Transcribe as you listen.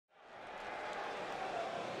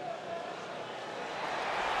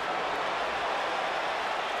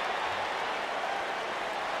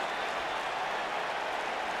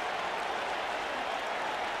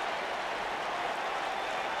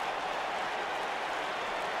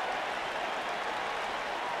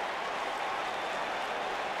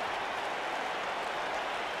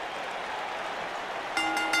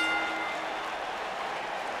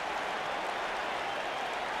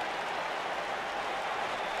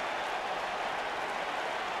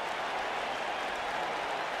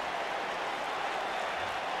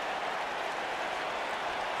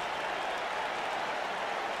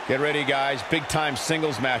Get ready, guys. Big-time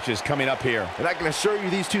singles matches coming up here. And I can assure you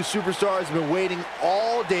these two superstars have been waiting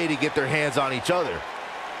all day to get their hands on each other.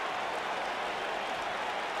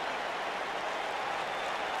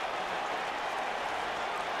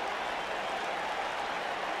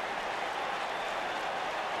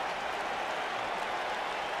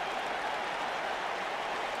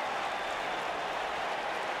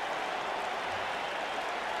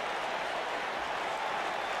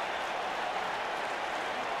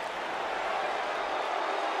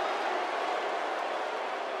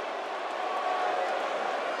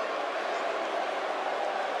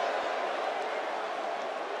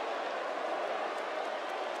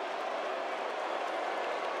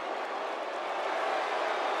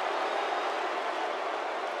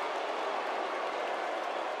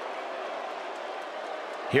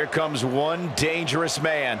 Here comes one dangerous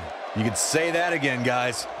man. You could say that again,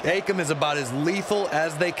 guys. Akam is about as lethal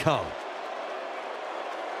as they come.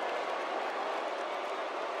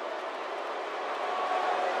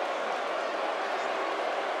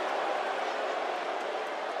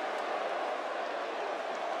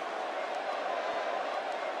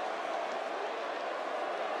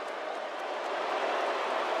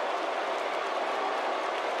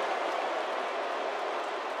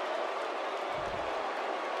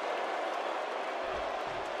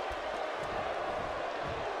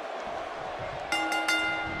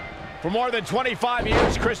 For more than 25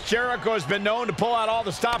 years, Chris Jericho has been known to pull out all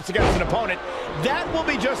the stops against an opponent. That will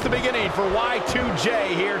be just the beginning for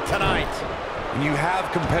Y2J here tonight. When you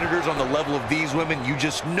have competitors on the level of these women, you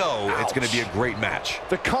just know it's going to be a great match.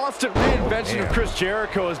 The constant reinvention of Chris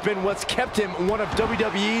Jericho has been what's kept him one of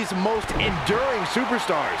WWE's most enduring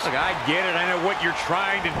superstars. Look, I get it. I know what you're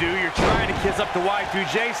trying to do. You're trying to kiss up to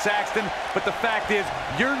Y2J, Saxton. But the fact is,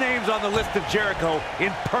 your name's on the list of Jericho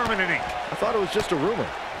in permanent ink. I thought it was just a rumor.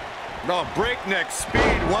 No, breakneck speed,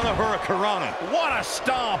 one of hurricanrana. What a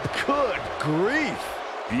stomp. Good grief.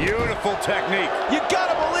 Beautiful technique. You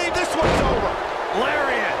gotta believe this one's over.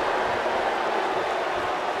 Lariat.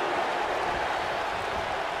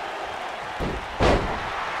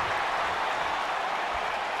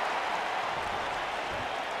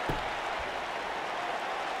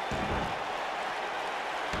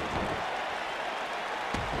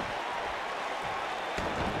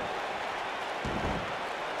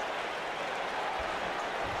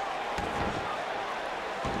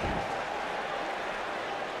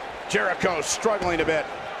 Jericho struggling a bit.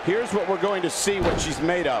 Here's what we're going to see what she's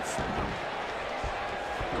made of.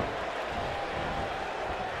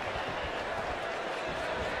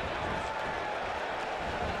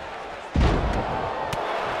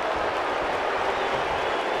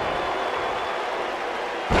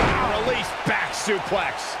 Release back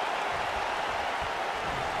suplex.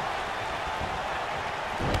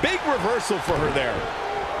 Big reversal for her there.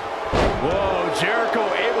 Whoa, Jericho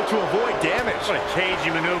able to avoid damage. What a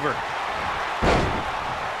cagey maneuver.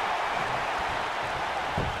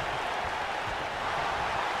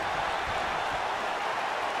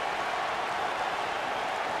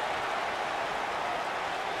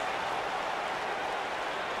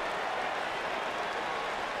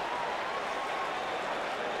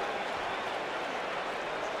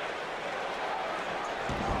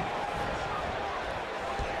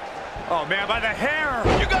 Oh, man, by the hair.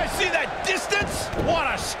 You guys see that distance?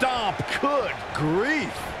 What a stomp. Good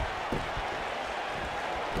grief.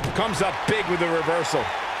 Comes up big with the reversal.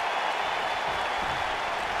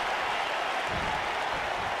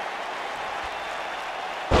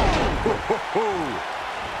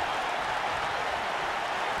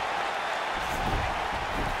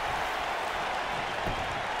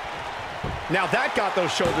 Now that got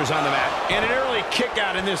those shoulders on the mat. And an early kick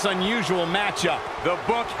out in this unusual matchup. The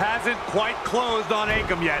book hasn't quite closed on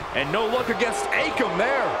Akam yet. And no look against Akam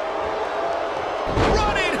there.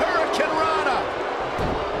 Running hurricanrana.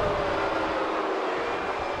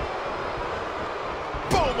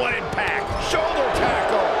 Boom, what impact. Shoulder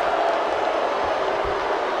tackle.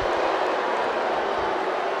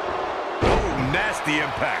 Oh, nasty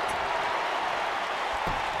impact.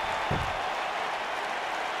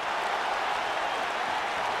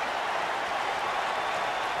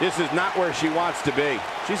 This is not where she wants to be.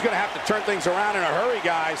 She's going to have to turn things around in a hurry,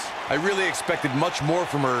 guys. I really expected much more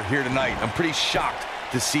from her here tonight. I'm pretty shocked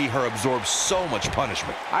to see her absorb so much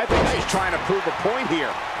punishment. I think she's trying to prove a point here.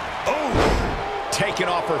 Oh, taken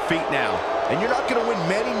off her feet now. And you're not going to win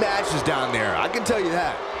many matches down there, I can tell you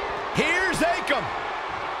that. Here's Akam.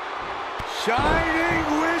 Shining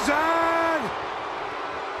Wizard.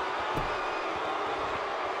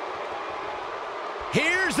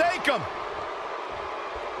 Here's Akam.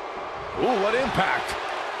 Ooh, what impact.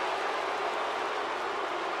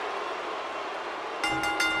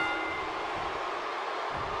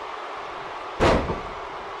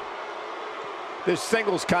 this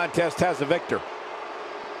singles contest has a victor.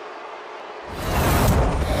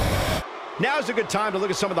 Now's a good time to look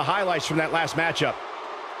at some of the highlights from that last matchup.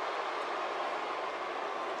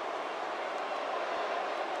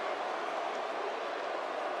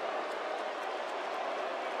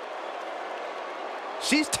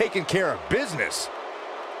 She's taking care of business.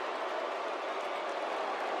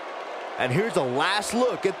 And here's a last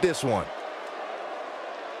look at this one.